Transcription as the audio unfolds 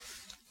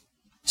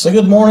So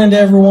good morning to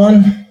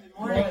everyone. Good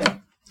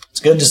morning.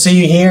 It's good to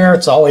see you here.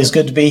 It's always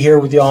good to be here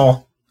with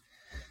y'all.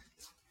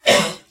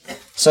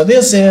 So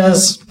this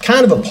is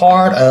kind of a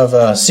part of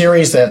a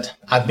series that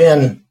I've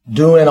been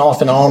doing off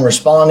and on,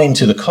 responding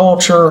to the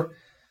culture.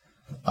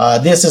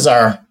 This is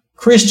our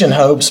Christian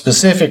hope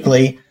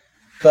specifically,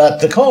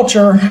 but the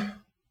culture,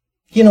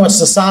 it's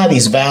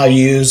society's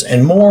values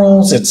and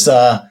morals, it's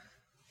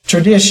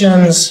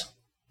traditions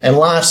and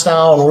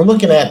lifestyle, and we're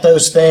looking at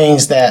those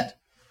things that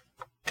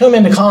come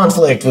into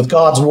conflict with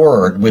God's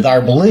word, with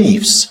our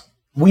beliefs.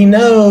 We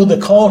know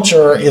the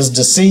culture is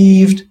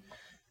deceived.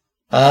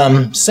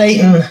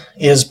 Satan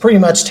is pretty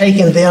much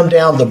taking them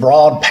down the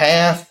broad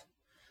path.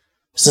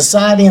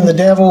 Society and the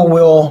devil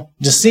will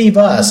deceive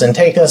us and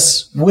take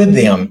us with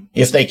them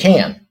if they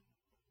can.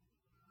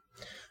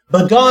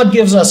 But God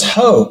gives us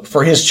hope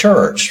for His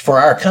church, for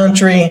our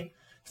country,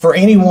 for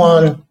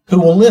anyone who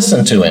will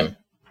listen to Him.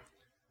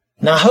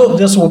 Now, I hope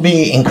this will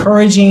be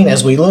encouraging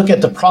as we look at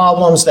the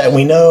problems that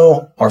we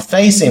know are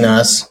facing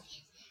us,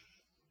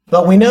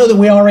 but we know that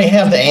we already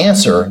have the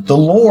answer. The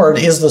Lord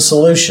is the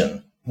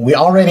solution. We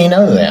already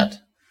know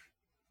that.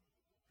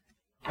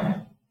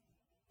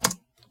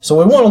 So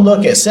we want to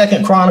look at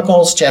 2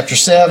 Chronicles chapter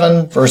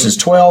 7, verses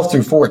 12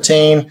 through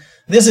 14.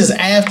 This is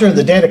after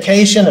the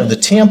dedication of the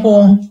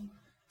temple.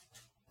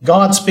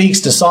 God speaks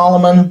to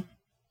Solomon.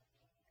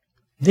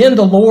 Then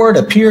the Lord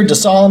appeared to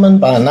Solomon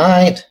by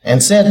night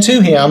and said to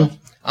him,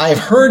 I have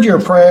heard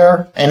your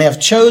prayer and have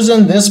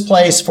chosen this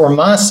place for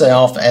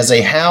myself as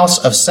a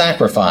house of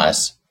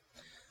sacrifice.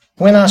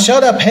 When I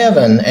shut up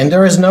heaven and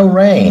there is no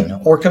rain,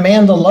 or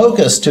command the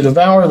locusts to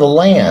devour the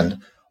land,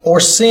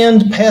 or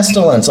send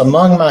pestilence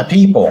among my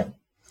people,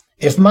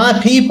 if my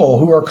people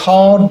who are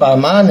called by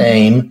my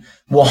name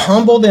will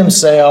humble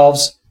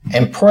themselves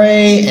and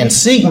pray and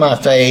seek my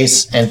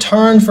face and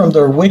turn from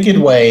their wicked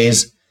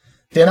ways,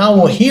 then I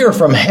will hear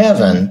from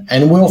heaven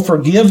and will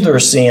forgive their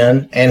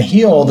sin and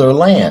heal their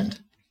land.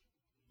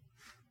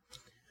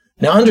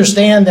 Now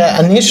understand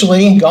that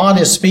initially God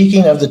is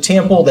speaking of the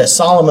temple that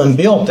Solomon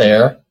built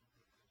there,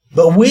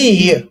 but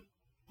we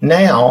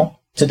now,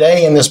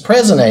 today in this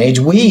present age,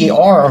 we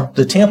are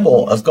the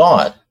temple of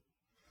God.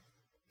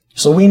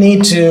 So we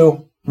need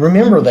to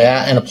remember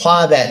that and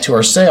apply that to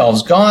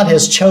ourselves. God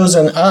has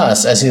chosen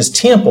us as His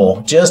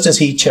temple just as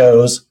He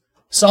chose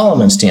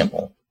Solomon's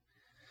temple.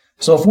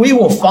 So if we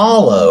will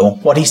follow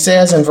what He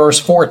says in verse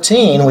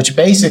 14, which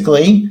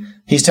basically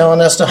He's telling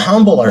us to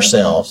humble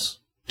ourselves,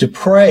 to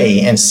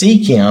pray and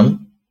seek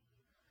Him,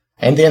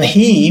 and then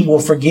He will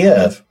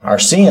forgive our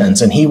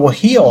sins and He will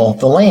heal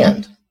the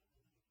land.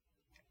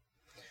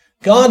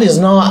 God is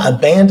not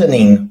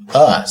abandoning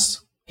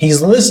us.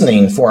 He's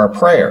listening for our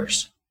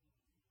prayers.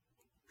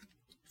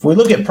 If we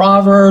look at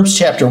Proverbs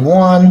chapter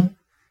 1,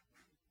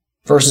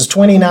 verses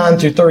 29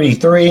 through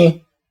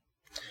 33,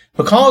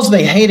 because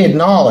they hated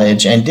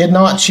knowledge and did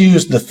not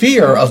choose the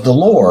fear of the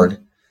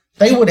Lord,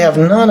 they would have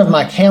none of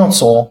my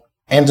counsel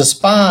and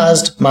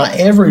despised my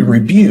every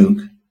rebuke.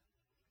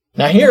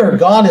 Now here,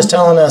 God is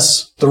telling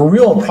us the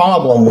real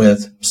problem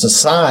with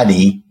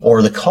society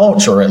or the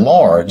culture at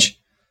large.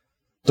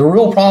 The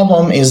real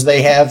problem is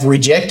they have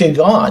rejected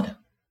God.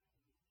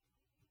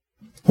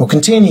 We'll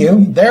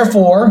continue.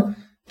 Therefore,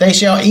 they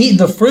shall eat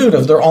the fruit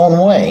of their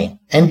own way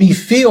and be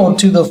filled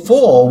to the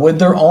full with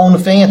their own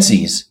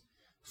fancies.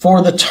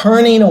 For the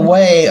turning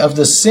away of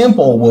the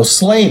simple will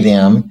slay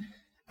them,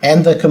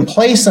 and the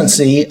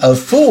complacency of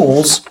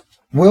fools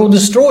will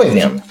destroy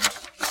them.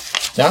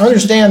 Now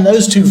understand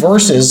those two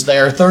verses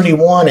there,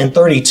 31 and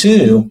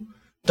 32,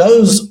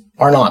 those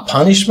are not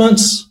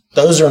punishments.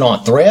 Those are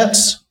not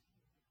threats.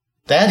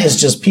 That is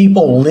just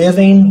people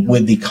living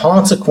with the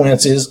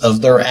consequences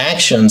of their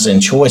actions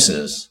and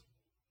choices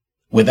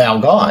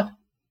without God.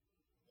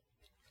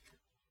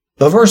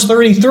 But verse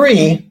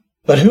 33,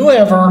 but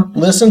whoever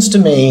listens to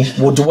me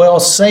will dwell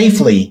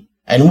safely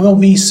and will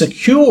be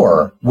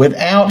secure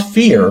without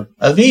fear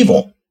of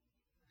evil.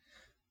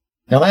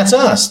 Now that's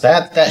us.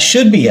 That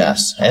should be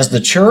us. As the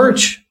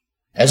church,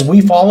 as we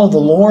follow the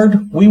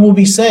Lord, we will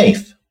be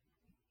safe.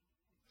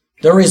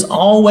 There is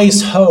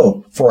always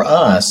hope for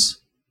us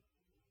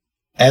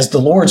as the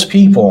Lord's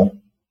people,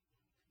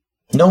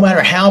 no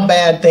matter how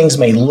bad things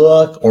may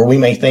look or we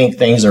may think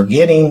things are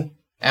getting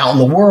out in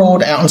the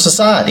world, out in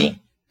society.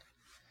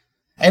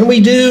 And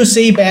we do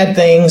see bad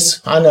things.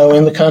 I know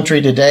in the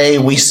country today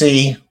we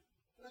see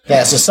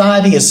that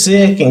society is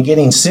sick and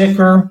getting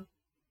sicker.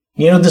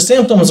 The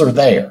symptoms are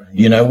there.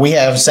 We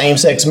have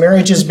same-sex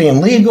marriages being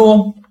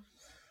legal.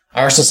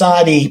 Our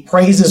society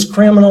praises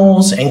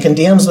criminals and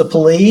condemns the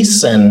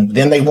police, and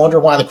then they wonder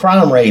why the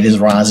crime rate is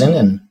rising,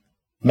 and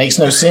makes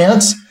no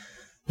sense.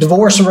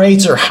 Divorce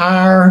rates are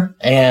higher,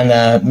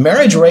 and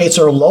marriage rates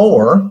are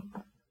lower,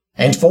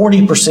 and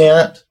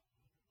 40%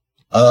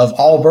 of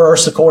all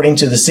births, according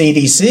to the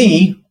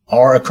CDC,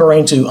 are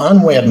occurring to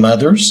unwed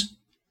mothers.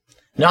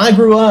 Now, I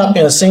grew up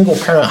in a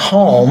single-parent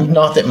home,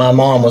 not that my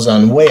mom was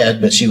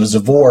unwed, but she was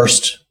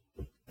divorced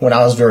when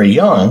I was very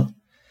young.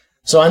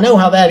 So I know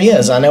how that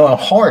is. I know how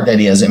hard that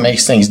is. It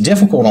makes things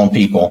difficult on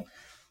people.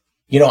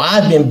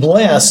 I've been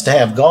blessed to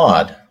have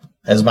God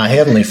as my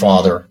Heavenly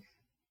Father,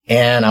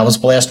 and I was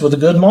blessed with a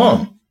good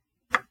mom.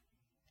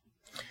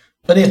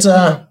 But it's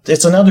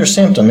another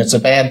symptom. It's a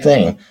bad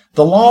thing.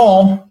 The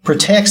law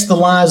protects the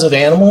lives of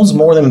animals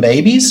more than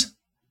babies.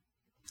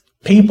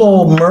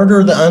 People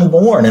murder the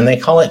unborn, and they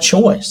call it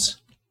choice.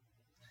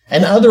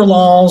 And other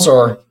laws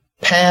are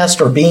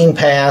passed or being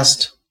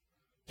passed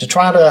to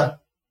try to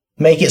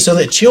make it so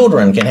that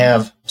children can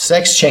have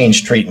sex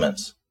change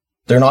treatments.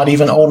 They're not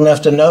even old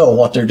enough to know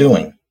what they're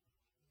doing.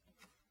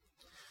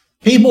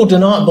 People do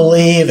not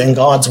believe in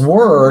God's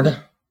word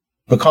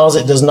because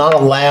it does not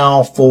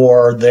allow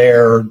for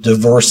their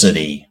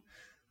diversity.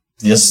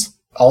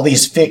 All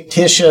these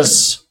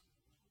fictitious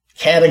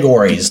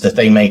categories that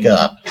they make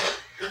up.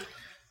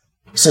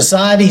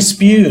 Society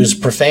spews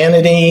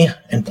profanity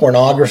and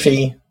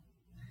pornography,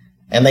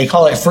 and they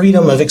call it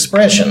freedom of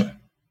expression.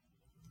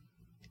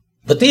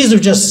 But these are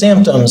just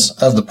symptoms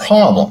of the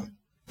problem.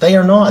 They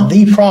are not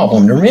the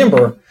problem.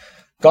 Remember,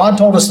 God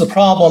told us the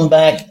problem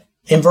back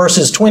in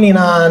verses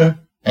 29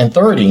 and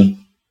 30.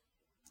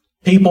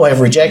 People have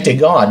rejected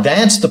God.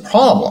 That's the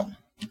problem.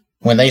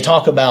 When they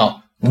talk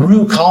about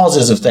root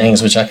causes of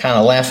things, which I kind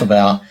of laugh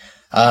about,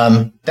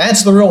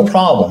 that's the real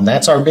problem.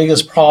 That's our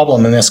biggest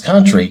problem in this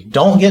country.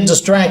 Don't get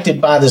distracted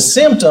by the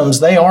symptoms.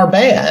 They are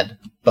bad,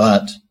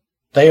 but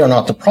they are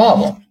not the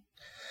problem.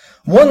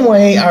 One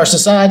way our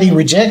society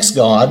rejects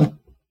God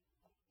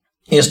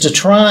is to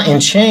try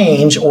and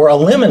change or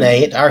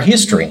eliminate our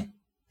history.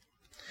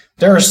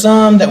 There are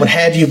some that would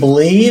have you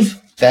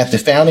believe that the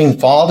founding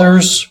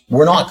fathers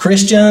were not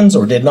Christians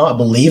or did not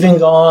believe in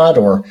God,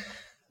 or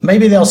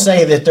maybe they'll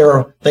say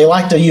that they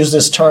like to use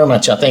this term,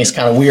 which I think is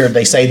kind of weird.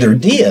 They say they're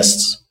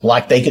deists,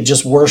 like they could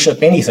just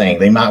worship anything.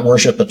 They might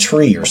worship a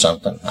tree or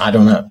something. I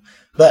don't know.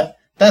 But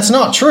that's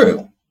not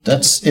true.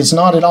 It's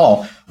not at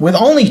all. With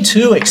only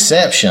two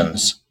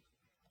exceptions,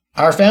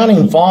 our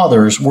founding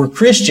fathers were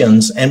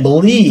Christians and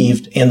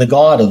believed in the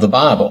God of the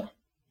Bible.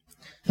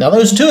 Now,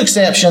 those two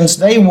exceptions,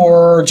 they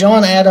were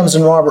John Adams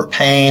and Robert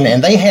Paine,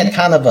 and they had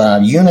kind of a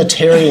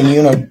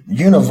Unitarian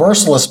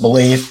Universalist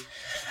belief,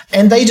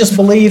 and they just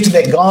believed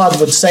that God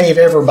would save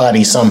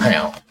everybody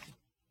somehow.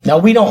 Now,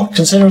 we don't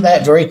consider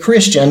that very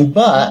Christian,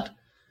 but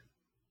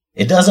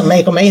it doesn't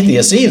make them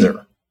atheists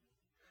either.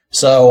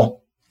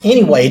 So,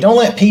 anyway, don't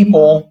let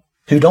people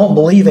who don't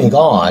believe in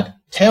God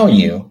tell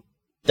you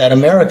that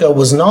America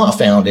was not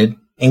founded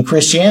in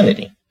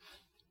Christianity.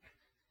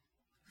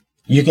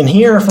 You can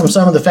hear from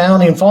some of the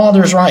founding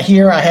fathers right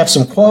here. I have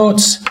some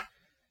quotes.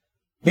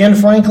 Ben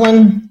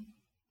Franklin,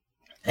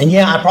 and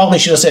yeah, I probably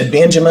should have said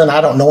Benjamin.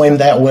 I don't know him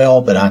that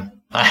well, but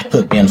I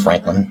put Ben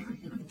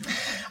Franklin.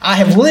 I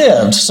have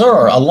lived,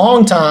 sir, a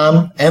long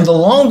time, and the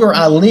longer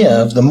I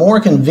live, the more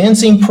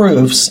convincing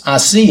proofs I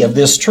see of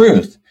this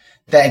truth,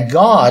 that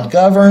God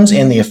governs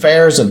in the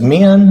affairs of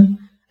men,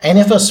 and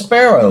if a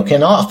sparrow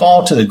cannot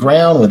fall to the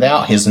ground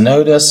without his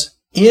notice,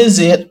 is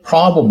it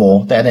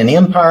probable that an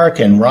empire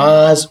can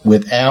rise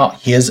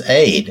without his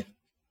aid?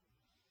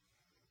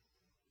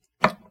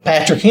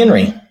 Patrick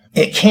Henry,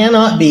 it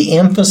cannot be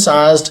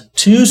emphasized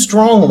too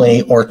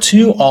strongly or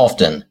too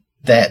often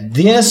that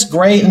this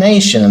great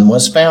nation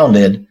was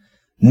founded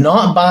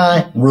not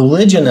by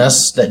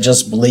religionists that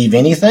just believe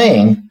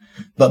anything,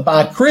 but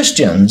by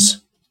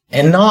Christians,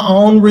 and not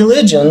on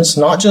religions,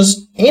 not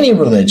just any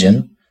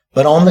religion,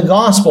 but on the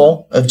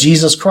gospel of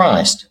Jesus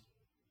Christ.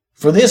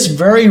 For this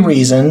very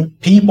reason,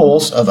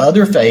 peoples of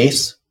other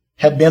faiths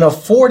have been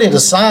afforded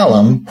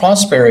asylum,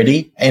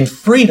 prosperity, and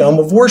freedom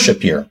of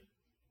worship here.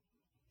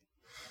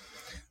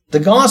 The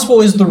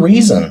gospel is the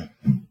reason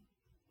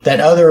that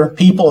other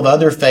people of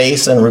other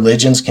faiths and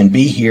religions can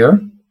be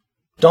here.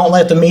 Don't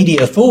let the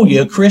media fool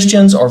you.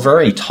 Christians are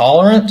very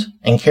tolerant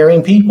and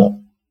caring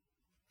people.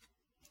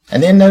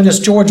 And then notice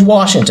George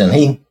Washington.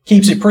 He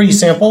keeps it pretty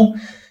simple.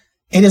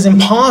 It is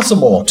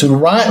impossible to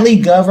rightly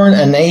govern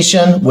a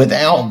nation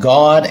without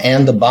God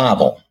and the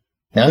Bible.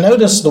 Now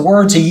notice the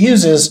words he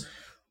uses,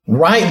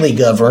 rightly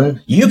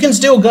govern. You can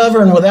still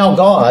govern without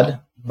God,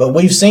 but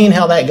we've seen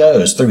how that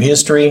goes through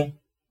history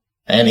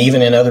and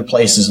even in other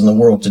places in the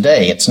world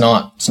today. It's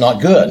not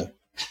good.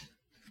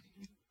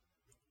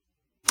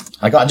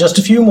 I got just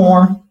a few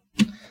more.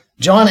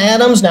 John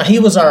Adams, now he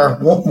was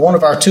one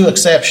of our two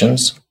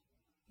exceptions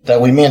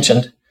that we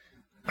mentioned.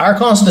 Our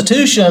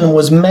Constitution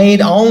was made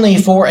only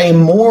for a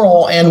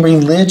moral and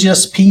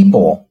religious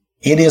people.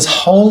 It is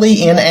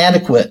wholly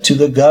inadequate to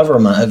the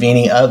government of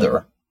any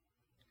other.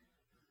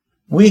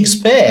 They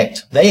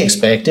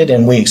expected,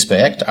 and we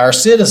expect our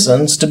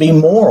citizens to be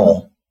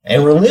moral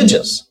and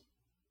religious.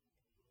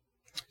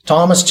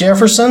 Thomas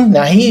Jefferson,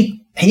 now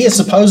he is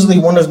supposedly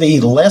one of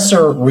the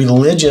lesser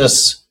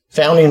religious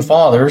founding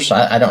fathers.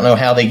 I don't know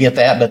how they get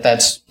that, but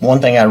that's one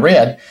thing I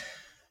read.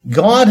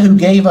 God who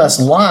gave us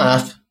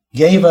life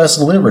gave us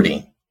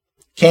liberty.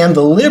 Can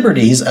the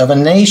liberties of a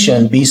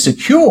nation be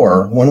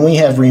secure when we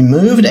have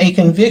removed a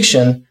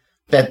conviction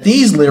that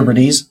these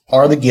liberties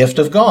are the gift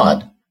of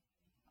God?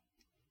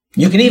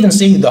 You can even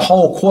see the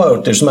whole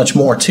quote. There's much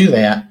more to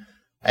that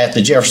at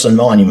the Jefferson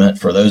Monument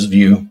for those of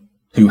you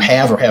who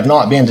have or have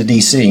not been to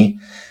D.C.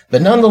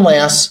 But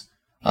nonetheless,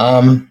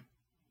 it's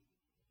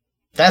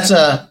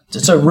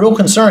a real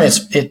concern.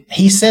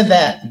 He said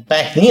that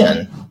back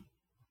then,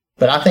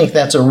 but I think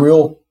that's a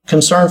real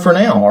concern for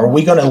now. Are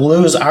we going to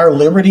lose our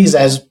liberties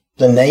as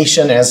the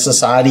nation, as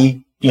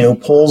society,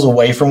 pulls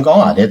away from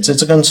God? It's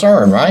a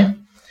concern, right?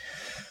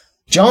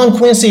 John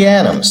Quincy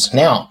Adams.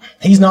 Now,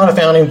 he's not a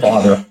founding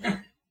father.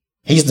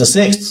 He's the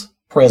sixth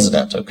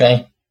president,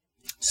 okay?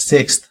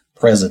 Sixth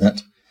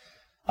president.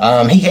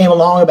 He came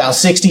along about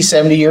 60,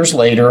 70 years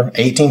later,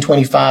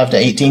 1825 to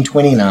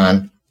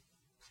 1829.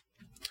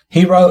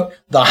 He wrote,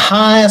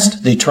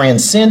 the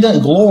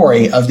transcendent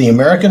glory of the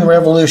American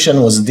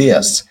Revolution was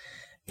this.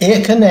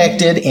 It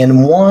connected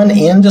in one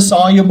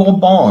indissoluble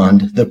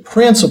bond the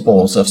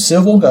principles of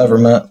civil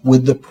government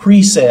with the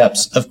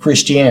precepts of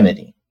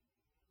Christianity.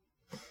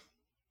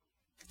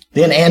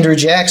 Then Andrew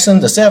Jackson,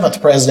 the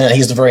seventh president,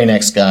 he's the very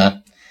next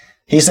guy.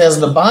 He says,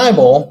 the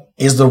Bible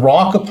is the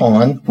rock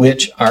upon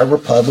which our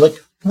republic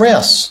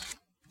rests.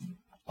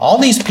 All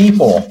these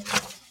people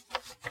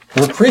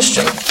were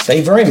Christians.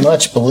 They very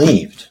much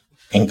believed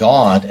in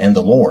God and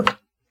the Lord.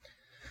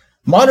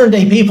 Modern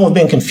day people have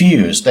been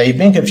confused. They've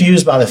been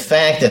confused by the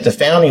fact that the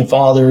founding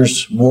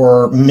fathers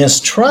were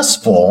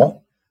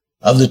mistrustful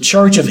of the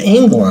Church of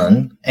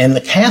England and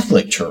the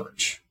Catholic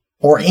Church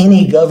or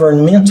any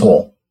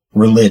governmental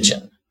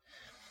religion.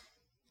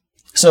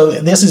 So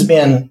this has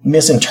been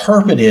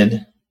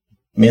misinterpreted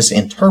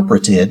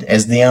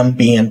as them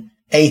being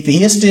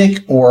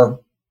atheistic or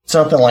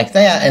something like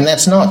that, and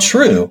that's not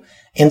true.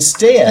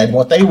 Instead,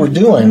 what they were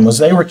doing was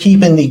they were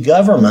keeping the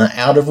government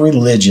out of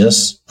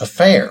religious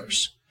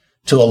affairs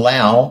to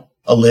allow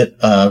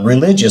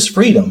religious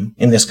freedom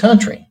in this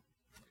country.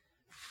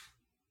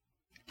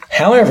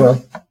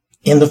 However,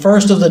 in the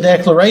first of the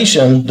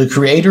Declaration, the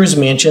Creator is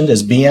mentioned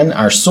as being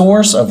our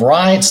source of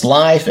rights,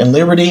 life, and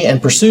liberty,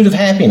 and pursuit of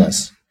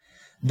happiness.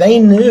 They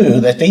knew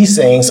that these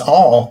things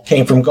all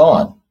came from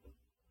God.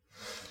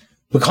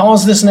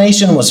 Because this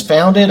nation was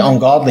founded on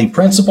godly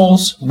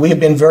principles, we have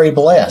been very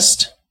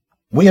blessed.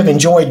 We have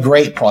enjoyed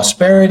great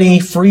prosperity,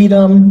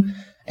 freedom,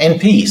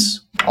 and peace,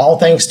 all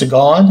thanks to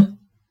God.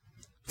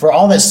 For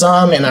all that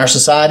some in our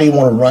society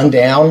want to run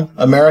down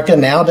America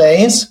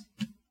nowadays,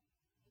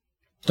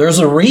 there's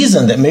a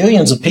reason that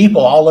millions of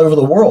people all over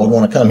the world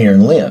want to come here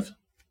and live.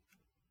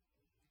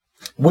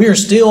 We are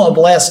still a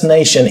blessed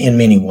nation in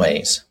many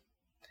ways.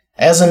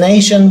 As a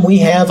nation, we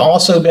have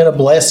also been a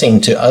blessing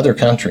to other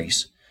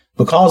countries.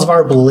 Because of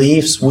our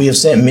beliefs, we have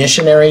sent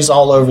missionaries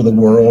all over the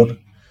world.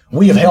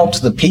 We have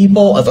helped the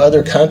people of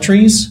other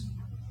countries,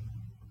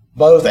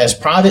 both as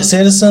private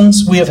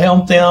citizens. We have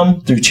helped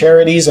them through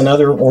charities and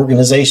other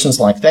organizations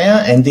like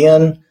that. And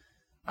then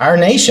our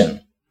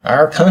nation,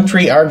 our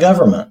country, our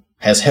government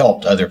has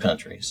helped other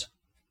countries.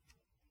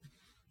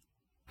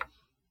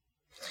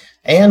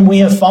 And we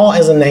have fought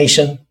as a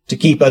nation to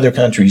keep other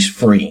countries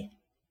free.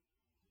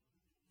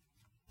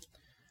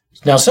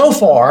 Now, so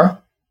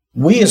far,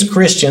 we as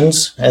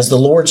Christians, as the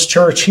Lord's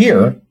church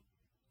here,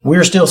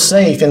 we're still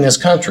safe in this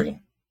country.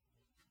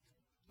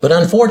 But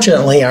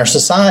unfortunately, our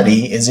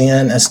society is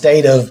in a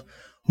state of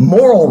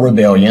moral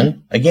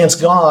rebellion against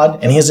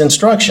God and His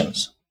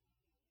instructions.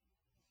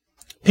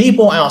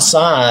 People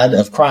outside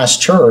of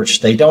Christ's church,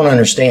 they don't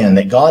understand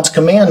that God's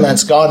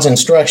commandments, God's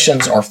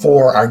instructions are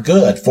for our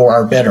good, for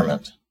our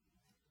betterment.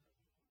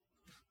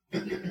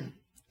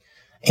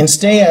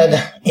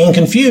 Instead, in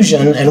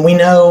confusion, and we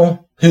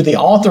know who the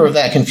author of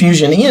that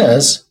confusion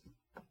is,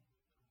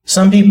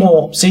 some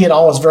people see it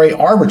all as very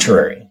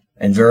arbitrary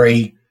and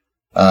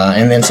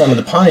then some of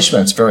the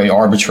punishments very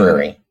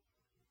arbitrary.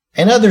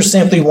 And others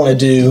simply want to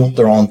do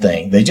their own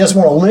thing. They just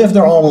want to live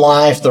their own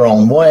life, their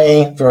own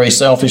way, very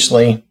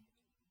selfishly.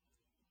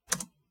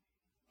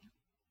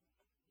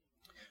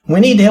 We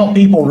need to help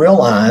people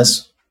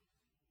realize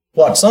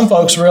what some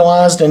folks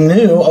realized and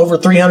knew over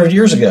 300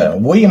 years ago.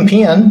 William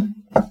Penn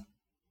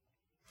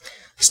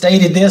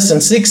stated this in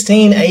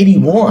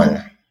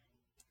 1681.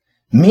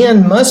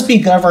 Men must be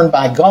governed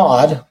by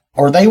God,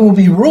 or they will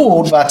be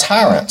ruled by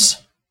tyrants.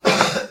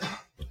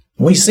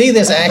 We see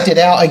this acted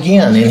out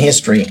again in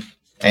history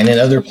and in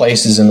other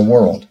places in the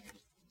world.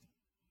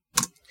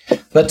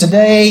 But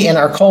today, in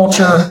our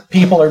culture,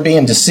 people are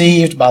being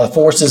deceived by the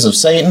forces of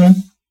Satan.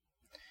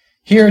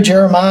 Here,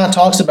 Jeremiah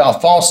talks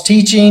about false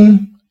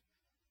teaching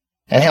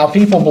and how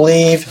people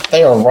believe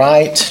they are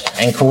right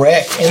and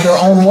correct in their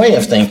own way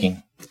of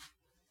thinking.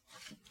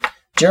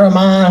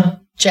 Jeremiah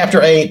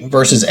chapter 8,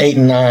 verses 8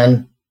 and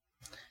 9.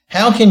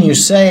 How can you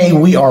say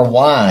we are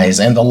wise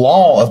and the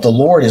law of the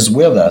Lord is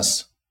with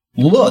us?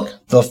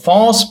 Look, the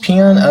false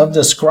pen of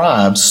the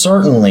scribes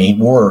certainly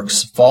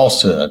works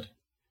falsehood.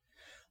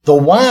 The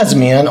wise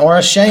men are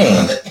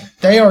ashamed.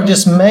 They are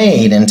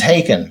dismayed and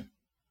taken.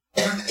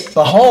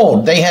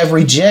 Behold, they have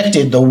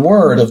rejected the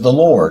word of the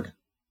Lord.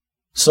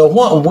 So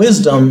what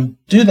wisdom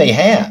do they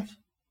have?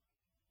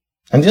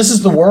 And this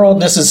is the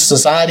world, this is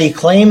society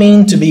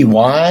claiming to be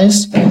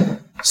wise,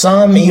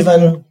 some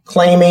even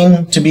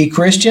claiming to be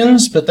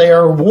Christians, but they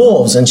are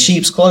wolves in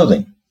sheep's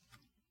clothing.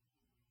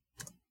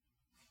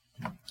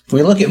 If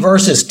we look at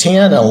verses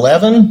 10 and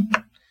 11,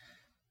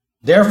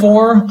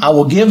 therefore I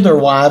will give their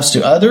wives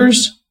to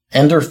others,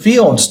 and their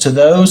fields to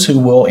those who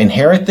will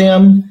inherit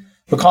them,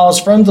 because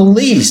from the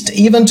least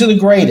even to the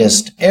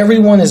greatest,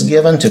 everyone is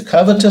given to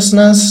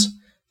covetousness,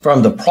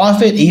 from the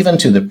prophet even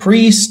to the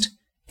priest,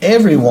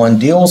 everyone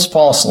deals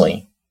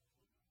falsely.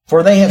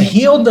 For they have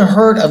healed the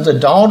hurt of the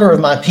daughter of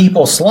my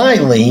people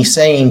slightly,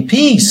 saying,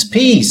 peace,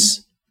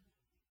 peace,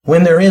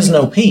 when there is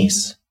no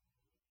peace.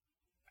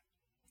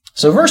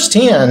 So verse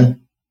 10,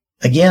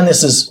 again,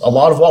 this is a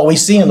lot of what we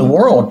see in the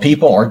world.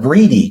 People are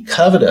greedy,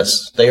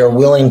 covetous. They are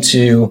willing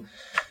to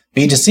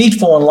be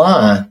deceitful and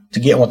lie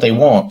to get what they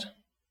want.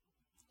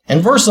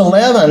 And verse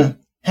 11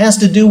 has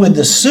to do with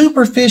the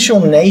superficial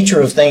nature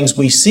of things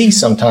we see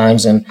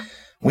sometimes. And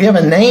we have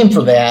a name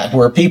for that,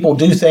 where people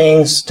do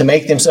things to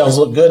make themselves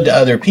look good to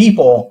other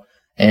people.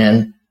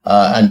 And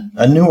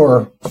a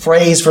newer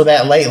phrase for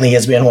that lately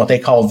has been what they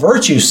call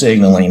virtue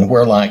signaling,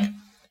 where like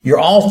you're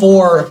all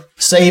for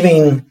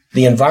saving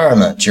the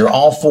environment, you're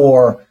all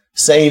for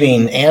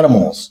saving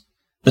animals,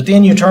 but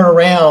then you turn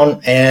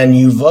around and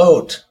you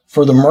vote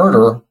for the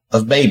murder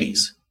of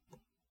babies.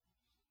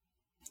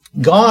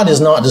 God is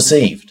not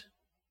deceived.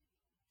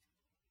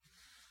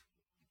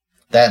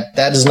 That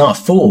does not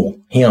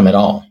fool him at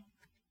all.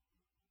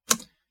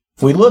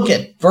 If we look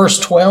at verse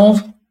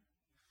 12,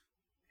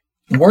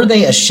 were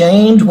they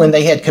ashamed when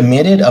they had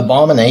committed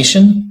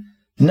abomination?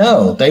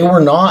 No, they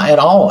were not at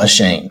all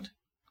ashamed,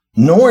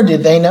 nor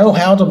did they know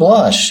how to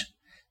blush.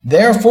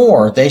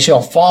 Therefore they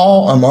shall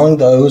fall among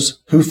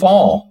those who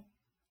fall.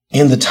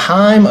 In the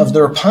time of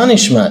their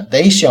punishment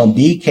they shall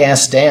be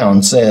cast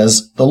down,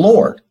 says the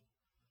Lord.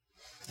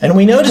 And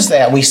we notice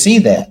that, we see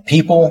that.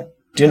 People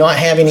do not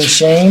have any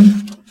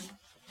shame.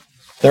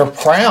 They're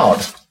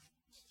proud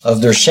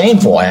of their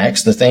shameful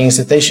acts, the things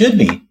that they should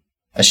be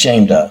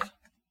ashamed of.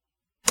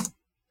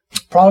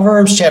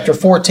 Proverbs chapter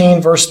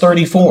 14, verse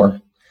 34.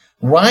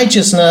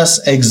 Righteousness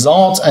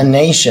exalts a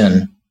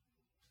nation,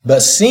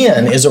 but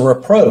sin is a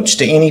reproach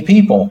to any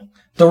people.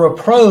 The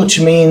reproach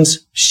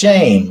means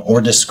shame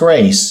or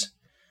disgrace.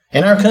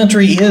 And our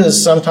country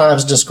is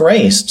sometimes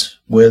disgraced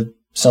with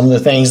some of the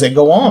things that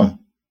go on.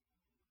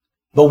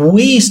 But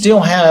we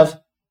still have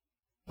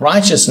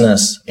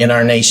righteousness in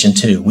our nation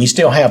too. We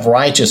still have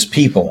righteous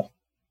people.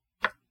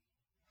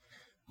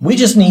 We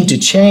just need to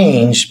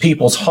change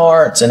people's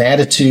hearts and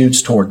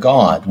attitudes toward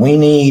God. We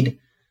need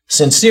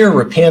sincere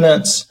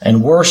repentance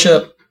and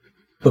worship,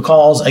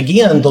 because,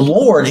 again, the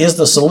Lord is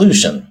the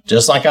solution.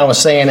 Just like I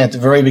was saying at the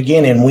very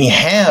beginning, we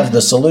have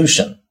the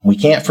solution. We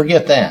can't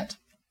forget that.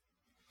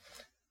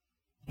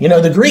 You know,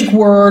 the Greek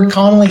word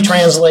commonly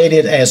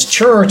translated as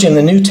church in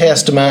the New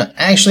Testament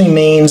actually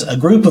means a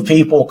group of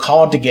people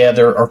called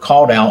together or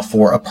called out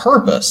for a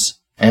purpose.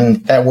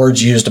 And that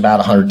word's used about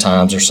 100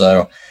 times or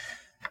so.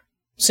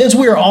 Since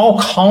we are all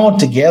called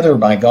together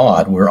by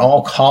God, we're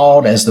all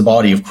called as the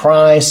body of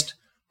Christ.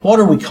 What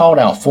are we called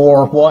out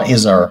for? What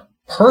is our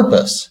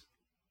purpose?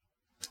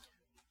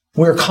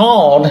 We're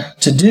called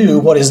to do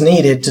what is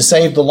needed to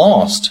save the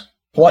lost,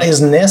 what is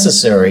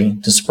necessary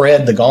to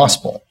spread the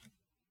gospel.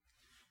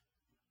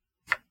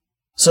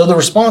 So the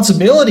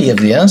responsibility of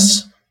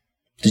this,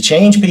 to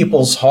change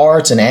people's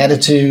hearts and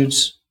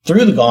attitudes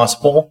through the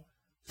gospel,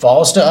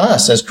 falls to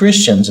us as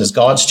Christians, as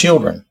God's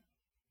children.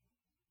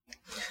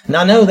 And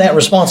I know that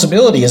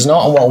responsibility is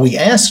not what we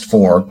asked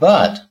for,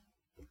 but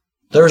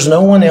there's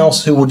no one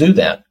else who will do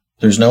that.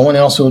 There's no one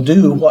else who will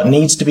do what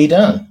needs to be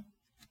done.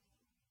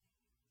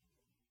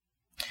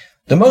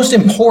 The most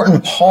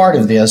important part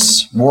of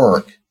this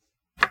work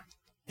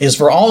is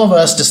for all of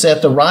us to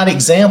set the right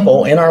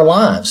example in our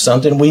lives,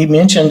 something we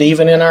mentioned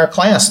even in our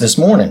class this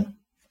morning.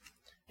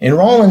 In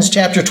Romans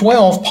chapter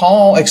 12,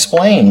 Paul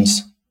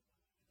explains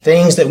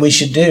things that we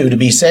should do to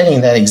be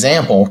setting that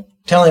example,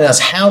 telling us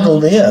how to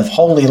live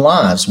holy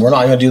lives. We're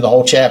not going to do the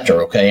whole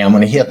chapter, okay? I'm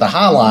going to hit the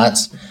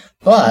highlights,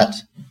 but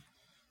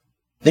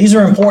these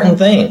are important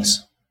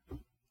things.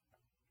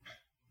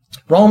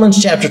 Romans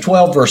chapter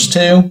 12, verse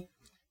 2,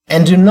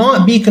 and do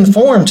not be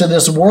conformed to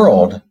this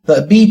world,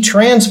 but be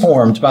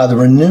transformed by the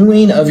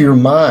renewing of your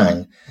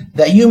mind,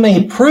 that you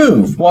may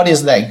prove what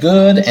is that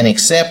good and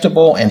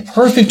acceptable and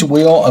perfect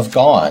will of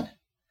God.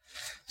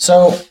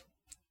 So,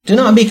 do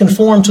not be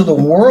conformed to the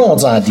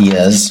world's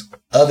ideas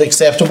of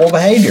acceptable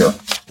behavior.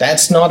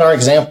 That's not our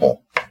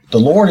example. The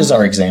Lord is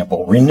our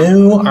example.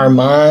 Renew our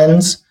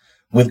minds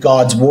with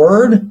God's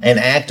word and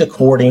act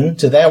according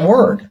to that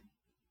word.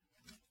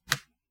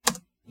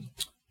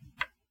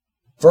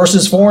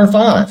 Verses 4 and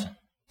 5,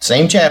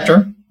 same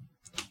chapter.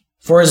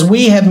 For as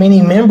we have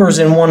many members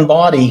in one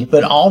body,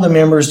 but all the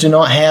members do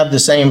not have the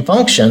same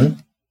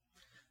function,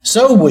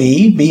 so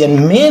we,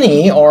 being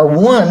many, are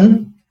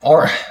one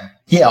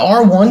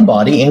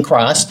body in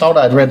Christ. Thought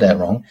I'd read that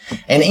wrong.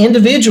 And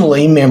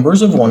individually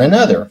members of one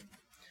another.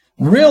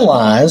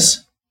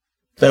 Realize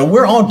that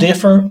we're all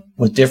different,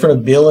 with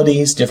different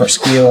abilities, different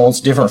skills,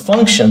 different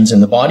functions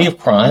in the body of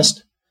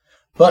Christ,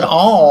 but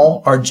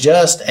all are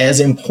just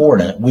as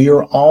important. We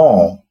are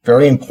all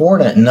very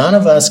important. None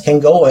of us can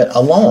go it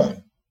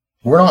alone.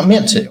 We're not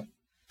meant to.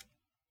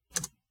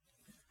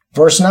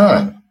 Verse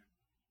 9.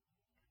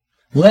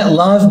 Let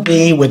love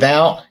be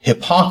without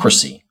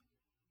hypocrisy.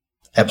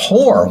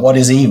 Abhor what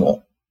is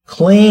evil.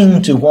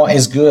 Cling to what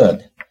is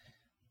good.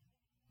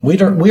 We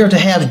are to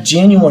have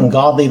genuine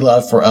godly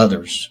love for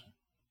others.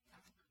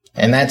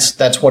 And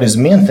that's what is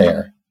meant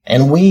there.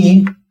 And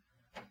we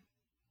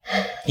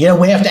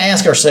have to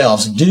ask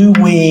ourselves, do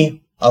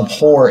we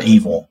abhor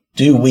evil?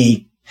 Do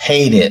we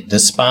hate it,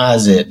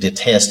 despise it,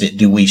 detest it?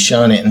 Do we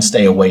shun it and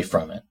stay away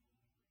from it?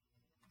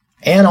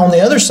 And on the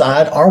other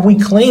side, are we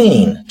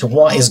clinging to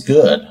what is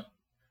good?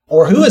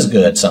 Or who is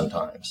good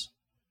sometimes?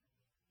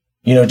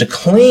 To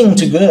cling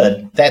to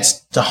good,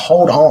 that's to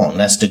hold on.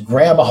 That's to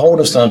grab a hold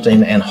of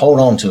something and hold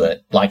on to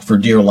it, like for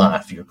dear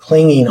life. You're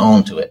clinging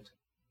on to it.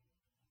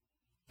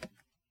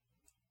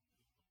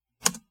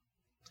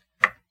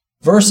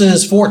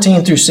 Verses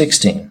 14 through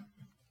 16.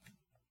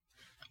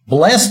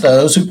 Bless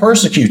those who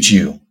persecute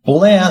you.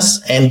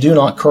 Bless and do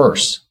not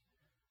curse.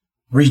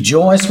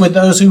 Rejoice with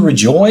those who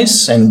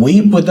rejoice and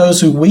weep with those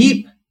who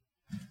weep.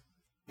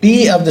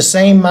 Be of the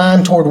same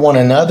mind toward one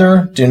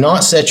another. Do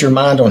not set your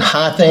mind on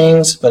high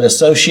things, but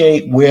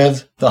associate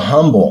with the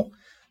humble.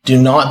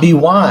 Do not be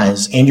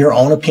wise in your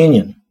own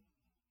opinion.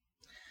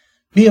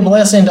 Be a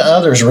blessing to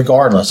others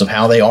regardless of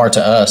how they are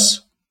to us.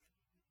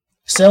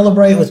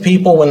 Celebrate with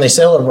people when they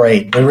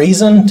celebrate. The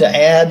reason to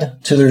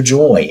add to their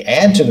joy.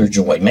 Add to their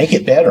joy. Make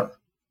it better.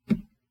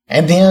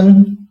 And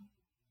then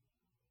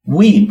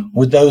weep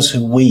with those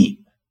who weep.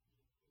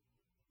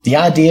 The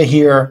idea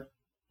here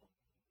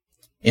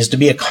is to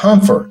be a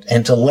comfort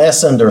and to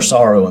lessen their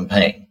sorrow and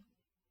pain.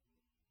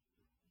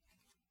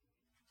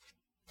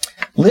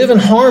 Live in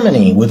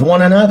harmony with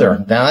one another.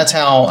 Now that's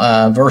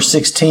how verse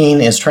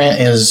 16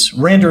 is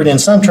rendered in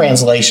some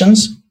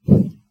translations.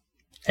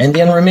 And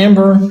then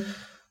remember,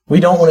 we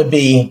don't want to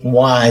be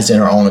wise in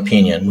our own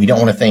opinion. We don't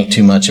want to think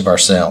too much of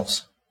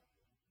ourselves.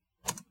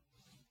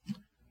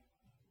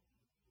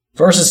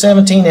 Verses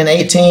 17 and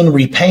 18,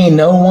 repay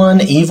no one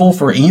evil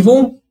for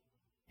evil.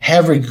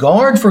 Have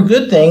regard for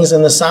good things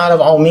in the sight of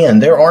all men.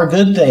 There are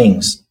good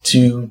things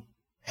to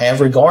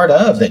have regard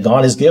of that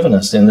God has given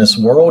us in this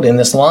world, in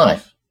this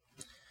life.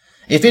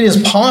 If it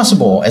is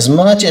possible, as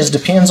much as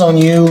depends on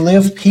you,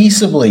 live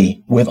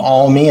peaceably with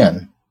all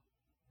men.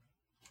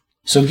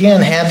 So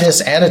again, have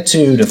this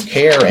attitude of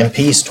care and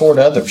peace toward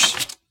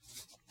others.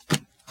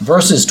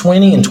 Verses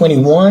 20 and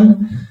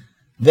 21,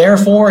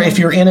 therefore, if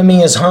your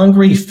enemy is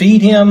hungry,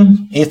 feed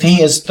him. If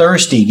he is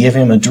thirsty, give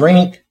him a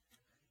drink.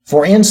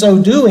 For in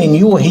so doing,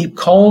 you will heap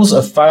coals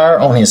of fire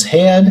on his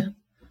head.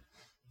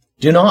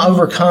 Do not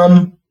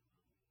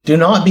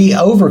be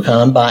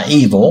overcome by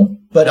evil,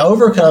 but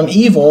overcome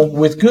evil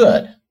with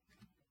good.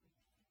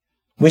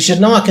 We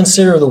should not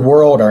consider the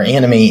world our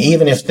enemy,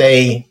 even if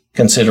they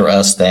consider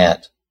us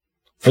that.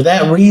 For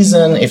that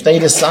reason, if they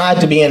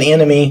decide to be an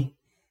enemy,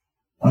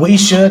 we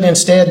should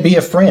instead be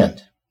a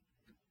friend.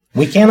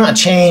 We cannot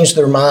change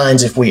their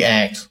minds if we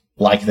act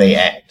like they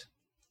act.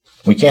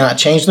 We cannot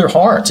change their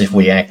hearts if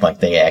we act like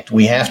they act.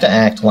 We have to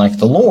act like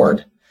the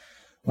Lord.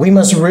 We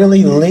must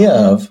really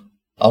live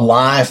a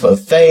life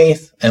of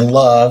faith and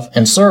love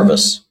and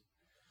service,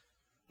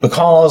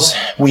 because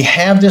we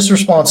have this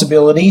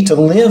responsibility to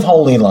live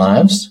holy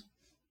lives,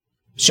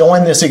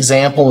 showing this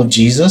example of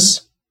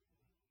Jesus.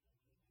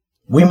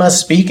 We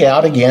must speak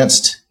out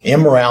against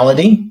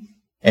immorality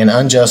and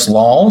unjust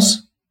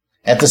laws.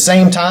 At the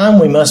same time,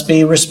 we must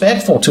be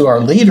respectful to our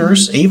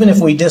leaders, even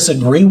if we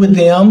disagree with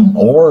them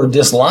or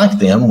dislike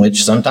them,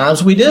 which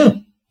sometimes we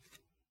do.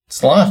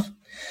 It's life.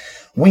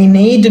 We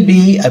need to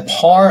be a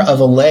part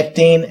of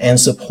electing and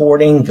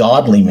supporting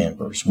godly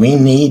members. We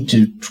need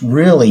to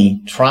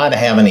really try to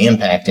have an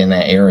impact in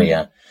that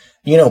area.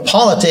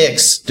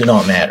 Politics do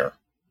not matter.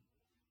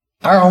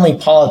 Our only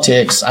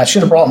politics, I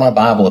should have brought my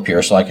Bible up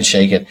here so I could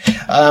shake it.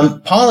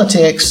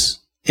 Politics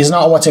is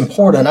not what's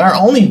important. Our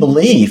only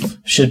belief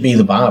should be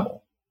the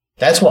Bible.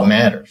 That's what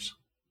matters.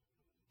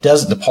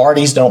 The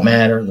parties don't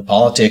matter, the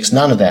politics,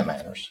 none of that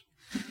matters.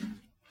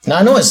 Now,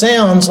 I know it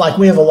sounds like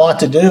we have a lot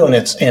to do, and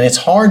it's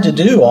hard to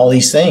do all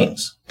these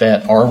things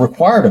that are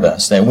required of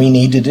us, that we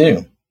need to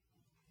do.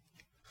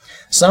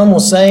 Some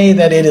will say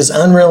that it is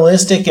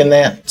unrealistic and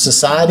that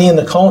society and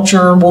the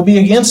culture will be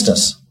against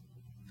us.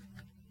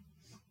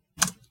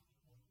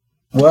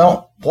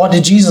 Well, what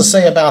did Jesus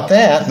say about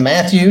that?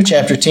 Matthew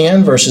chapter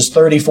 10, verses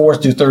 34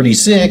 through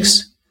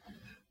 36.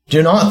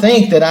 Do not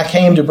think that I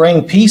came to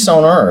bring peace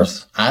on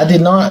earth. I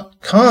did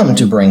not come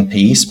to bring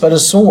peace, but a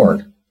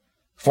sword.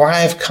 For I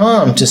have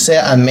come to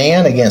set a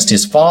man against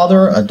his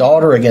father, a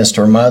daughter against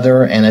her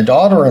mother, and a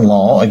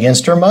daughter-in-law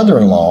against her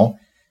mother-in-law,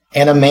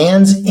 and a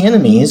man's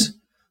enemies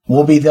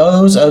will be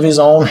those of his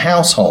own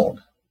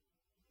household.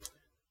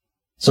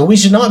 So we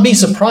should not be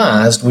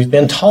surprised. We've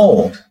been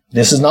told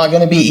this is not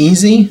going to be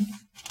easy,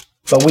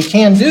 but we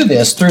can do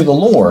this through the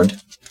Lord.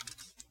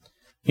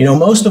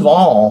 Most of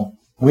all,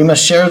 we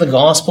must share the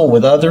gospel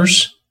with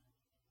others.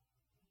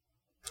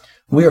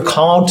 We are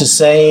called to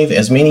save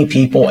as many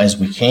people as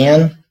we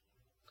can.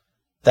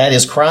 That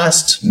is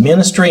Christ's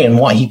ministry and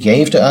what he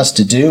gave to us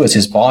to do as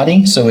his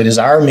body. So it is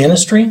our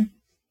ministry.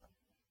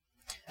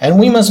 And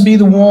we must be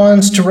the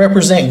ones to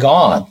represent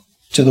God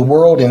to the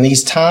world in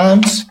these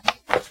times.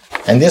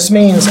 And this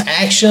means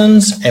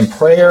actions and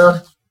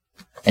prayer.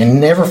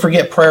 And never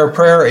forget prayer.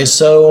 Prayer is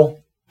so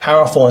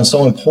powerful and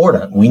so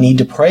important. We need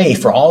to pray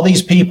for all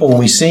these people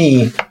we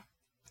see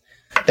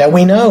that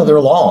we know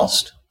they're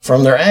lost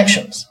from their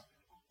actions.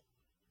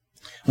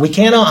 We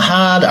cannot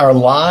hide our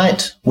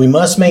light. We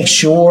must make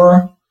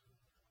sure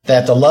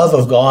that the love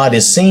of God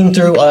is seen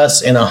through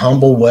us in a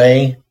humble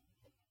way,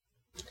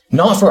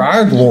 not for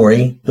our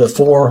glory, but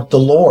for the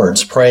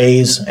Lord's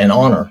praise and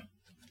honor.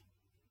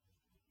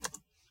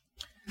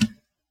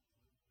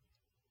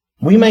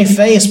 We may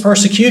face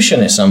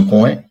persecution at some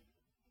point,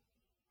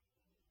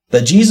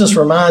 but Jesus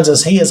reminds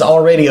us he has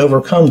already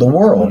overcome the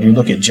world. You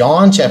look at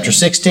John chapter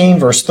 16,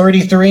 verse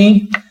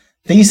 33.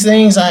 These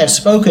things I have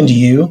spoken to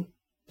you,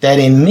 that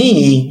in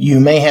me you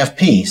may have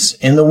peace.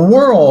 In the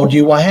world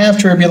you will have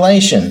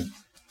tribulation,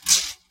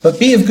 but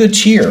be of good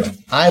cheer.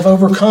 I have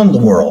overcome the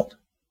world.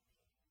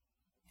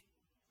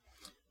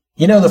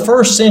 You know, the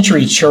first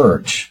century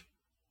church,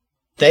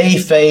 they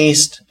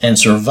faced and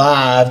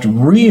survived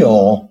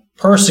real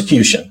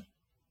persecution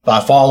by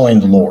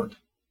following the Lord.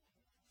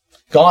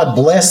 God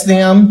blessed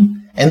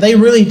them, and they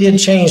really did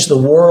change the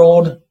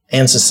world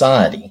and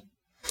society.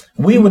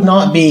 We would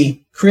not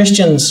be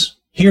Christians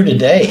here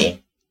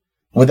today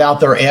without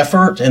their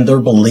effort and their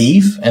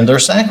belief and their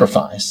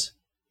sacrifice.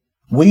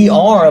 We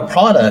are a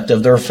product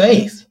of their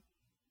faith.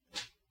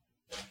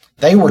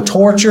 They were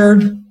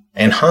tortured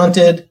and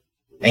hunted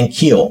and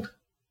killed.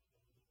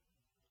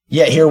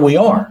 Yet here we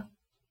are.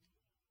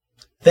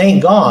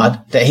 Thank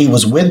God that he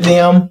was with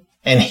them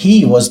and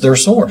he was their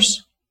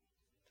source.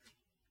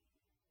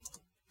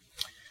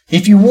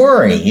 If you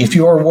worry, if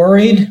you are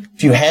worried,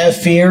 if you have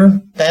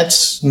fear,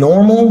 that's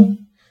normal.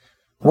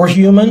 We're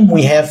human.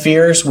 We have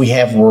fears. We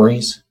have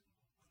worries.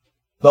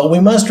 But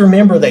we must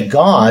remember that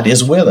God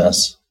is with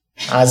us.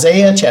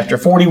 Isaiah chapter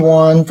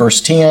 41,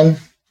 verse 10.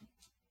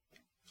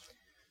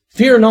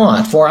 Fear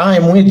not, for I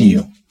am with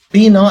you.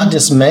 Be not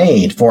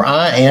dismayed, for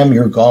I am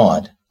your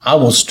God. I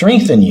will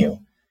strengthen you.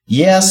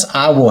 Yes,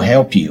 I will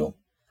help you.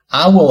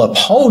 I will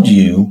uphold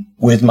you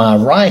with my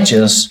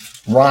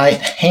righteous right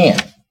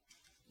hand.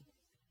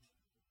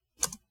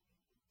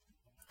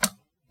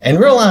 And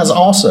realize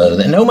also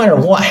that no matter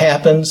what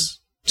happens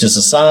to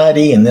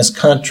society in this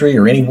country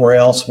or anywhere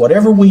else,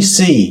 whatever we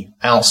see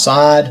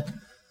outside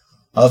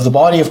of the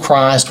body of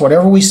Christ,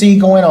 whatever we see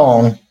going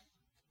on,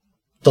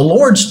 the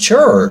Lord's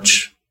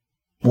church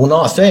will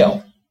not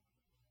fail.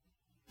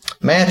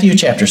 Matthew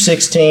chapter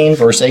 16,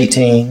 verse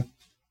 18.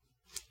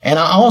 And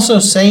I also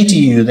say to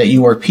you that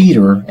you are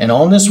Peter, and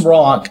on this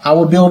rock I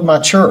will build my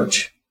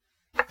church,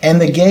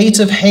 and the gates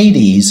of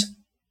Hades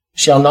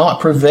shall not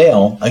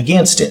prevail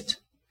against it.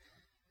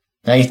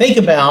 Now you think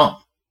about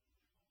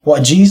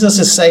what Jesus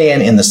is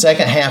saying in the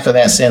second half of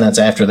that sentence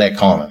after that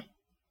comment.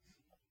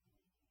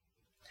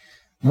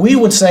 We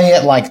would say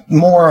it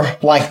more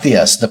like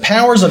this. The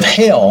powers of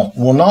hell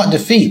will not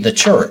defeat the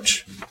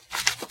church.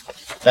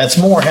 That's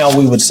more how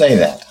we would say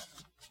that.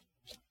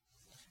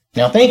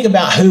 Now think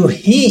about who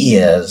he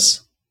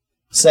is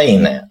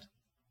saying that.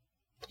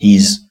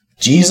 He's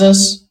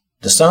Jesus,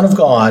 the Son of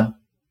God,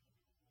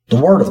 the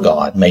Word of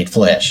God made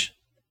flesh.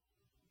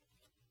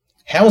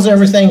 How is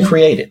everything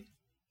created?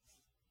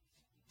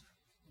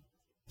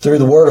 Through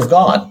the Word of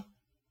God.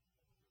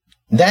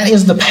 That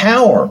is the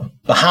power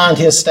behind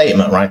his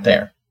statement right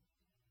there.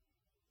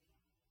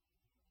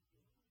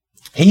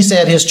 He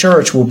said his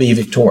church will be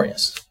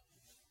victorious.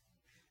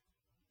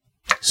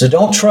 So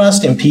don't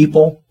trust in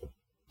people.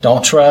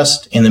 Don't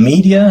trust in the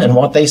media and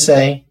what they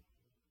say.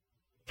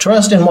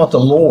 Trust in what the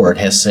Lord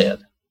has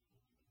said.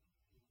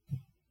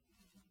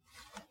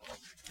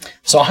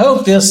 So I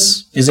hope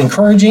this is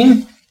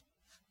encouraging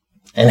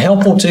and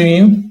helpful to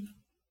you.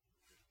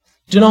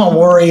 Do not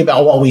worry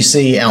about what we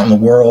see out in the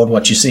world,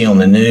 what you see on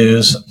the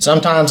news.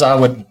 Sometimes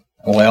probably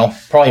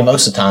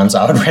most of the times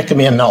I would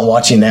recommend not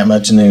watching that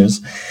much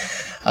news.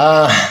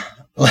 But,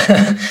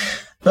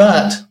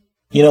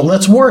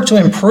 let's work to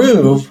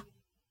improve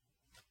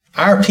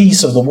our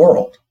piece of the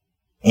world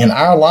in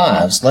our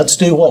lives. Let's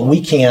do what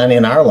we can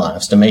in our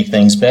lives to make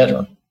things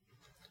better.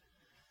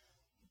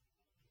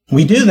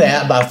 We do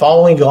that by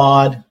following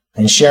God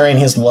and sharing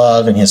his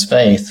love and his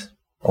faith,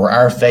 or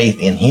our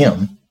faith in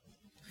him.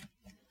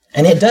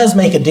 And it does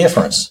make a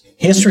difference.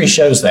 History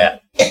shows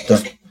that.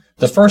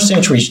 The first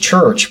century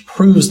church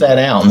proves that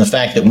out in the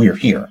fact that we are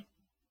here.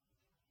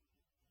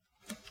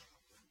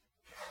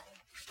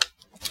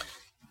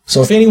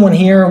 So if anyone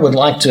here would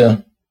like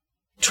to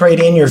trade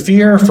in your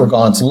fear for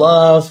God's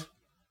love,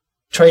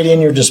 trade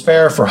in your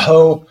despair for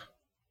hope,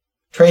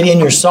 trade in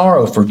your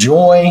sorrow for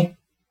joy,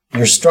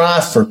 your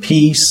strife for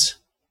peace,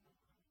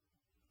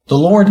 the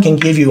Lord can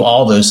give you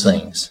all those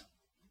things.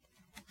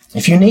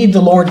 If you need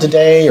the Lord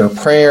today, or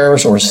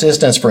prayers or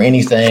assistance for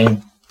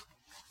anything,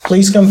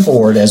 please come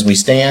forward as we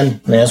stand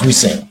and as we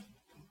sing.